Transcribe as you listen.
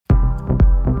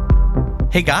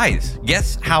Hey guys,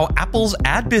 guess how Apple's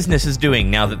ad business is doing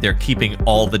now that they're keeping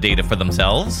all the data for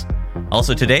themselves?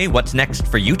 Also today, what's next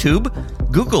for YouTube?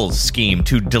 Google's scheme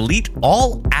to delete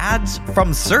all ads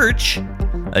from search,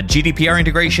 a GDPR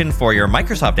integration for your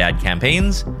Microsoft ad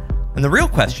campaigns, and the real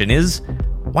question is,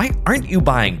 why aren't you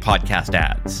buying podcast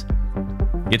ads?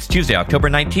 It's Tuesday, October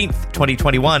 19th,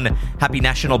 2021. Happy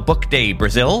National Book Day,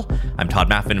 Brazil. I'm Todd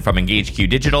Maffin from EngageQ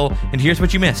Digital, and here's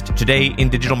what you missed today in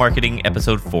Digital Marketing,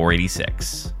 episode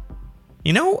 486.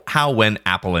 You know how when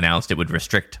Apple announced it would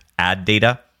restrict ad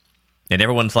data? And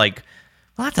everyone's like,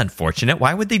 well, that's unfortunate.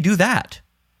 Why would they do that?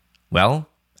 Well,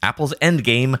 Apple's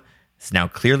endgame is now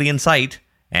clearly in sight,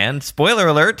 and spoiler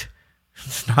alert,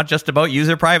 it's not just about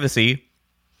user privacy.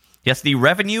 Yes, the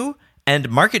revenue and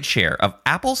market share of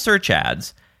Apple search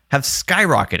ads have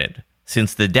skyrocketed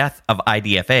since the death of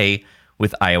IDFA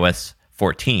with iOS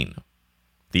 14.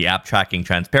 The app tracking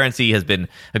transparency has been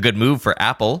a good move for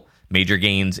Apple. Major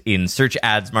gains in search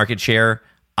ads market share,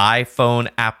 iPhone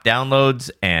app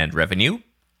downloads, and revenue.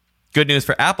 Good news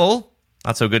for Apple,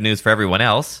 not so good news for everyone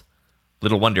else.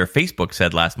 Little wonder Facebook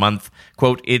said last month,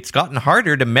 quote, "It's gotten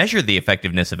harder to measure the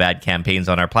effectiveness of ad campaigns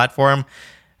on our platform,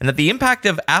 and that the impact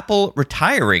of Apple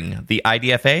retiring the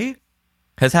IDFA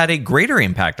has had a greater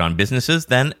impact on businesses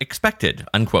than expected,"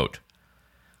 unquote.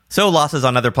 So losses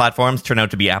on other platforms turn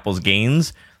out to be Apple's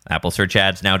gains. Apple search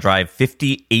ads now drive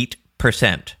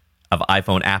 58% of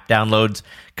iPhone app downloads.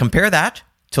 Compare that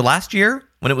to last year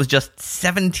when it was just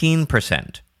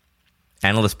 17%.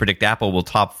 Analysts predict Apple will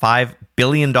top $5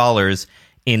 billion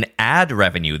in ad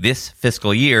revenue this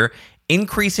fiscal year,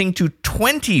 increasing to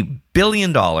 $20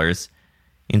 billion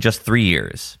in just 3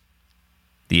 years.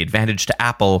 The advantage to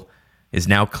Apple is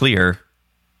now clear.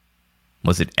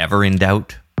 Was it ever in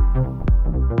doubt?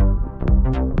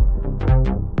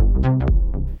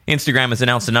 Instagram has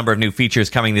announced a number of new features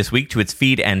coming this week to its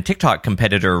feed and TikTok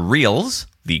competitor Reels.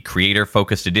 The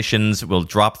creator-focused editions will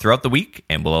drop throughout the week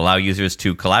and will allow users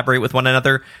to collaborate with one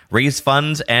another, raise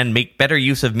funds, and make better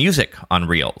use of music on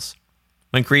Reels.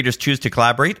 When creators choose to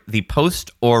collaborate, the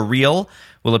post or reel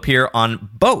will appear on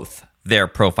both their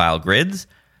profile grids,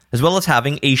 as well as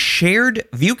having a shared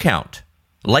view count,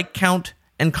 like count,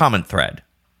 and comment thread.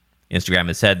 Instagram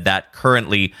has said that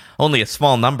currently only a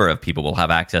small number of people will have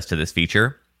access to this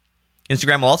feature.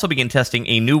 Instagram will also begin testing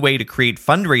a new way to create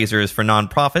fundraisers for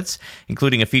nonprofits,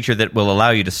 including a feature that will allow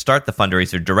you to start the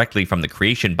fundraiser directly from the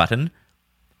creation button.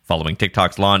 Following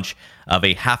TikTok's launch of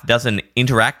a half dozen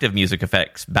interactive music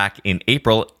effects back in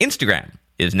April, Instagram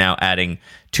is now adding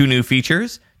 2 new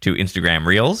features to Instagram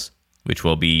Reels, which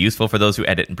will be useful for those who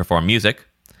edit and perform music.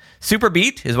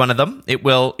 Superbeat is one of them. It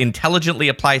will intelligently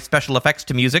apply special effects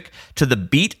to music to the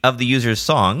beat of the user's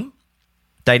song.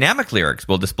 Dynamic lyrics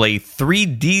will display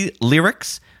 3D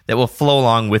lyrics that will flow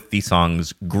along with the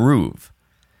song's groove.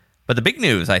 But the big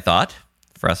news, I thought,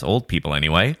 for us old people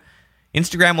anyway,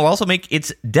 Instagram will also make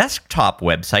its desktop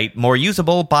website more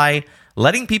usable by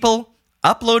letting people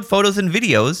upload photos and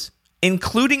videos,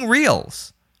 including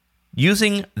Reels,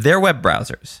 using their web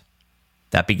browsers.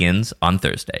 That begins on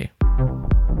Thursday.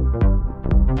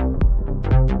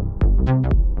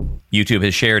 YouTube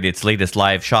has shared its latest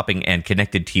live shopping and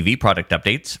connected TV product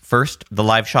updates. First, the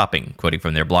live shopping, quoting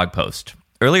from their blog post.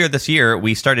 Earlier this year,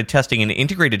 we started testing an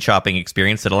integrated shopping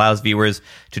experience that allows viewers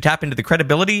to tap into the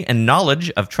credibility and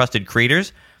knowledge of trusted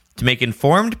creators to make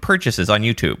informed purchases on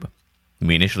YouTube.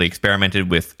 We initially experimented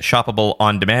with shoppable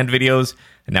on-demand videos,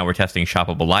 and now we're testing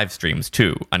shoppable live streams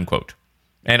too, unquote.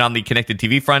 And on the connected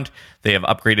TV front, they have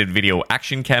upgraded video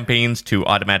action campaigns to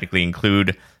automatically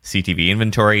include CTV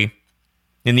inventory.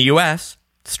 In the US,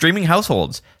 streaming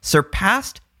households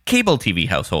surpassed cable TV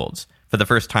households for the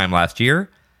first time last year.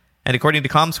 And according to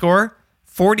Comscore,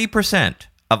 40%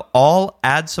 of all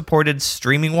ad-supported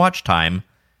streaming watch time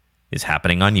is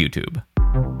happening on YouTube.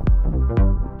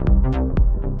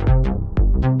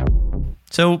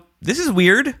 So this is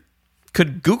weird.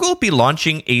 Could Google be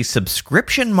launching a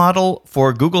subscription model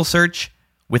for Google Search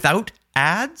without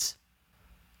ads?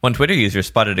 One Twitter user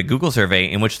spotted a Google survey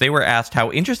in which they were asked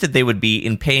how interested they would be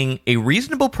in paying a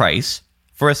reasonable price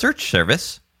for a search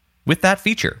service with that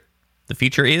feature. The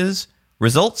feature is,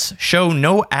 results show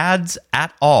no ads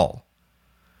at all.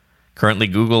 Currently,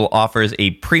 Google offers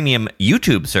a premium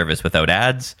YouTube service without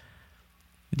ads.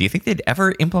 Do you think they'd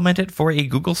ever implement it for a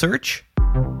Google search?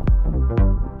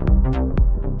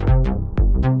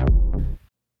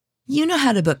 You know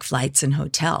how to book flights and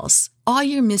hotels. All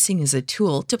you're missing is a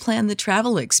tool to plan the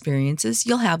travel experiences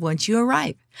you'll have once you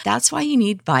arrive. That's why you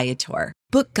need Viator.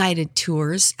 Book guided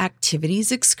tours,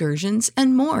 activities, excursions,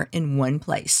 and more in one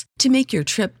place to make your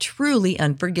trip truly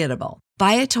unforgettable.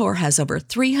 Viator has over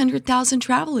 300,000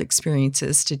 travel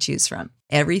experiences to choose from.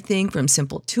 Everything from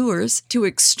simple tours to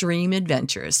extreme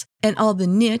adventures and all the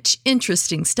niche,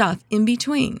 interesting stuff in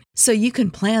between. So you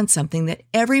can plan something that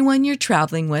everyone you're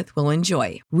traveling with will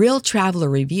enjoy. Real traveler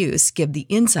reviews give the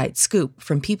inside scoop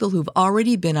from people who've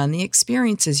already been on the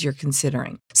experiences you're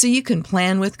considering. So you can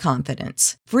plan with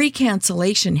confidence. Free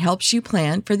cancellation helps you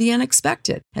plan for the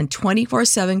unexpected. And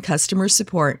 24/7 customer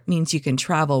support means you can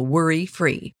travel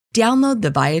worry-free. Download the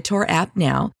Viator app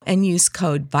now and use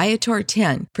code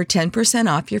Viator10 for 10%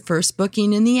 off your first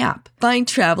booking in the app. Find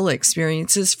travel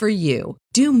experiences for you.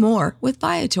 Do more with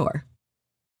Viator.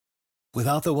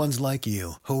 Without the ones like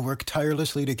you, who work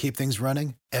tirelessly to keep things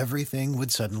running, everything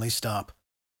would suddenly stop.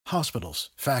 Hospitals,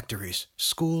 factories,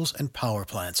 schools, and power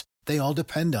plants, they all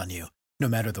depend on you. No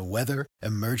matter the weather,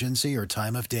 emergency, or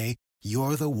time of day,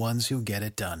 you're the ones who get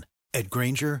it done. At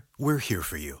Grainger, we're here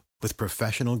for you. With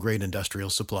professional-grade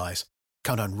industrial supplies,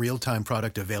 count on real-time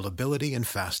product availability and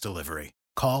fast delivery.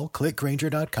 Call, click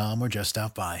Grainger.com, or just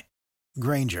stop by.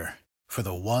 Grainger, for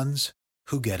the ones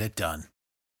who get it done.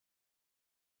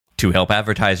 To help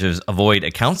advertisers avoid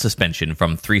account suspension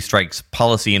from 3 strikes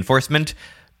policy enforcement,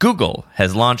 Google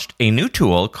has launched a new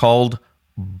tool called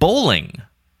Bowling.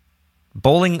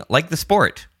 Bowling like the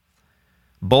sport.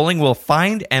 Bowling will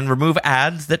find and remove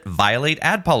ads that violate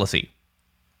ad policy.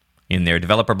 In their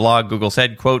developer blog, Google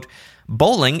said, quote,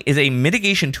 "Bowling is a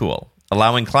mitigation tool,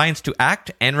 allowing clients to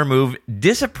act and remove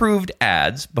disapproved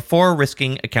ads before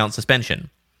risking account suspension.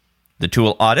 The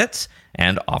tool audits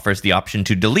and offers the option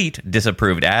to delete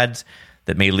disapproved ads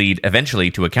that may lead eventually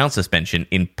to account suspension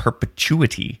in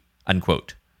perpetuity,"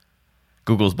 unquote.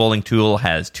 Google's Bowling tool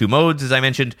has 2 modes, as I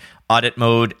mentioned, audit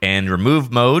mode and remove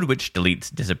mode, which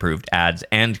deletes disapproved ads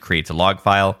and creates a log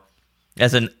file.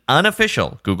 As an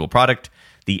unofficial Google product,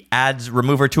 the Ads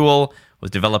Remover tool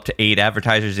was developed to aid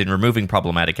advertisers in removing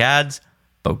problematic ads,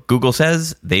 but Google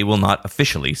says they will not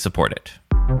officially support it.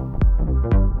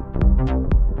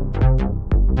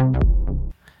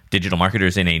 Digital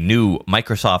marketers in a new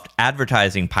Microsoft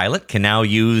advertising pilot can now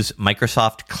use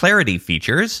Microsoft Clarity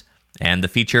features, and the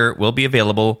feature will be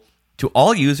available to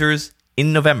all users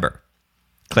in November.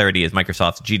 Clarity is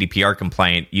Microsoft's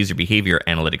GDPR-compliant user behavior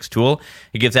analytics tool.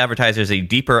 It gives advertisers a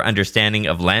deeper understanding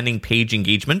of landing page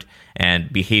engagement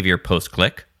and behavior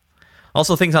post-click.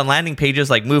 Also, things on landing pages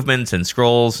like movements and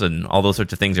scrolls and all those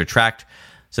sorts of things are tracked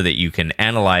so that you can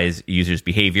analyze users'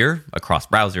 behavior across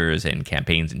browsers and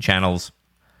campaigns and channels.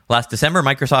 Last December,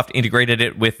 Microsoft integrated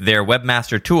it with their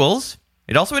Webmaster Tools.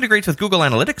 It also integrates with Google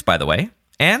Analytics, by the way,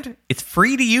 and it's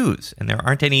free to use, and there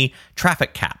aren't any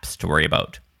traffic caps to worry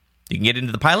about. You can get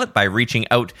into the pilot by reaching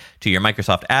out to your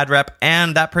Microsoft ad rep,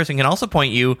 and that person can also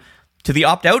point you to the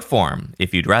opt-out form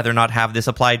if you'd rather not have this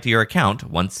applied to your account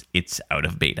once it's out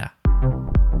of beta.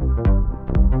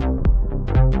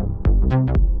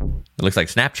 It looks like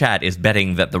Snapchat is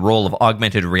betting that the role of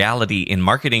augmented reality in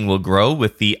marketing will grow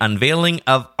with the unveiling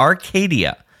of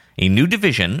Arcadia, a new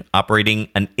division operating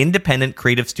an independent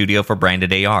creative studio for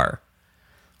branded AR.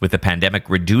 With the pandemic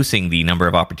reducing the number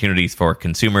of opportunities for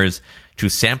consumers to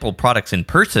sample products in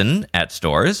person at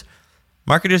stores,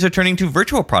 marketers are turning to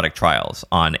virtual product trials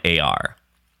on AR.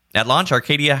 At launch,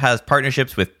 Arcadia has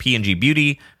partnerships with P&G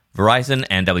Beauty, Verizon,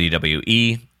 and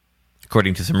WWE.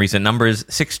 According to some recent numbers,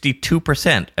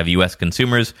 62% of U.S.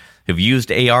 consumers who've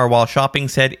used AR while shopping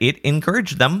said it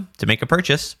encouraged them to make a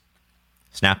purchase.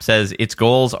 Snap says its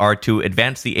goals are to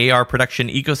advance the AR production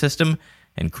ecosystem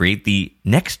and create the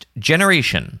next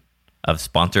generation of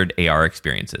sponsored AR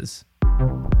experiences.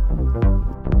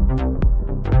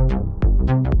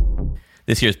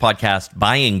 This year's podcast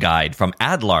buying guide from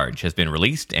AdLarge has been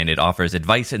released, and it offers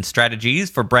advice and strategies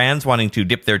for brands wanting to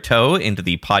dip their toe into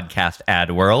the podcast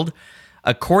ad world.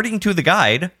 According to the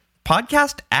guide,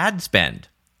 podcast ad spend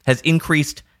has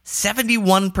increased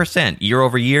 71% year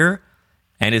over year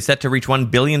and is set to reach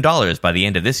 $1 billion by the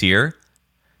end of this year.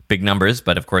 Big numbers,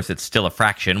 but of course it's still a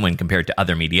fraction when compared to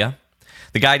other media.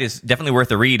 The guide is definitely worth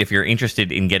a read if you're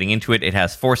interested in getting into it. It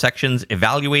has 4 sections: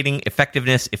 evaluating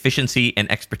effectiveness, efficiency,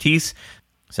 and expertise.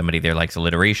 Somebody there likes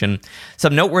alliteration.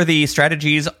 Some noteworthy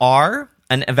strategies are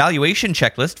an evaluation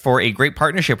checklist for a great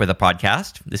partnership with a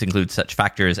podcast. This includes such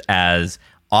factors as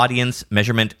audience,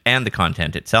 measurement, and the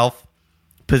content itself.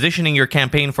 Positioning your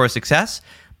campaign for success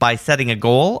by setting a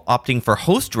goal, opting for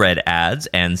host-read ads,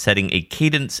 and setting a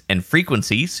cadence and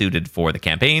frequency suited for the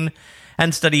campaign,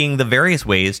 and studying the various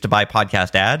ways to buy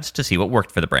podcast ads to see what worked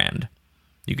for the brand.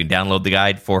 You can download the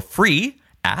guide for free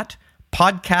at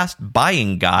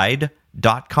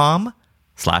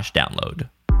podcastbuyingguide.com/download.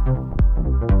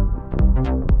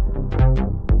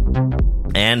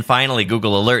 And finally,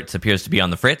 Google Alerts appears to be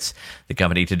on the fritz. The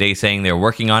company today saying they're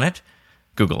working on it.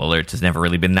 Google Alerts has never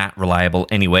really been that reliable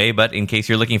anyway, but in case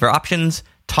you're looking for options,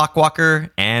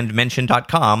 TalkWalker and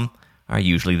Mention.com are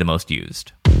usually the most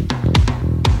used.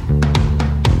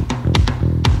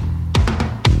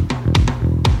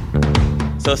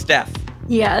 So, Steph.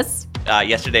 Yes.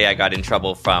 Yesterday I got in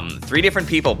trouble from 3 different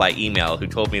people by email who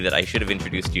told me that I should have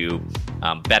introduced you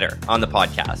better on the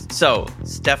podcast. So,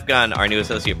 Steph Gunn, our new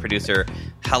associate producer,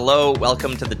 hello,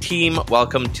 welcome to the team,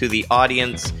 welcome to the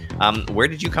audience. Where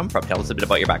did you come from? Tell us a bit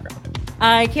about your background.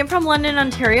 I came from London,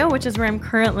 Ontario, which is where I'm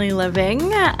currently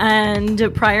living.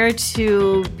 And prior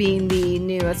to being the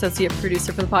new associate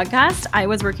producer for the podcast, I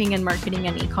was working in marketing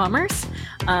and e-commerce.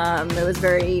 It was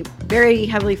very, very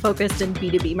heavily focused in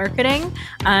B2B marketing.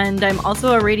 And I'm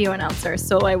also a radio announcer.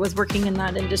 So I was working in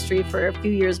that industry for a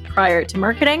few years prior to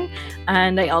marketing.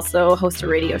 And I also host a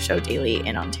radio show daily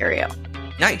in Ontario.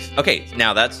 Nice. Okay,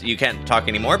 now you can't talk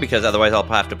anymore because otherwise I'll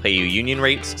have to pay you union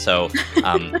rates. So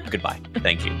goodbye.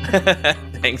 Thank you.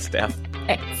 Thanks, Steph.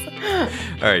 Thanks.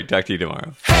 All right, talk to you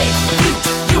tomorrow. Hey,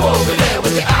 you over there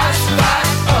with the eyes wide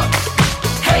up.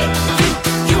 Hey,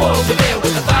 you over there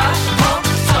with the vibe pumped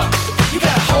up. You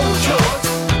gotta hold yours.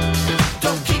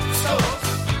 Don't keep the score.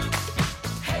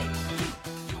 Hey,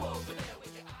 you over there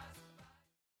with your eyes.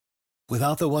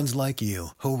 Without the ones like you,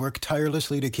 who work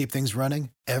tirelessly to keep things running,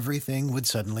 everything would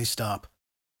suddenly stop.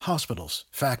 Hospitals,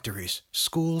 factories,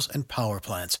 schools, and power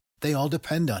plants, they all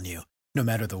depend on you. No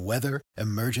matter the weather,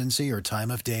 emergency, or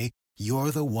time of day,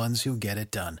 you're the ones who get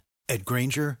it done. At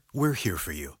Grainger, we're here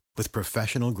for you with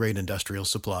professional-grade industrial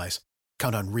supplies.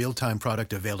 Count on real-time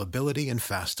product availability and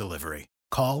fast delivery.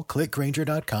 Call, click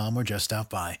Grainger.com, or just stop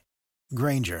by.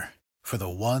 Grainger, for the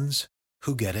ones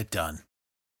who get it done.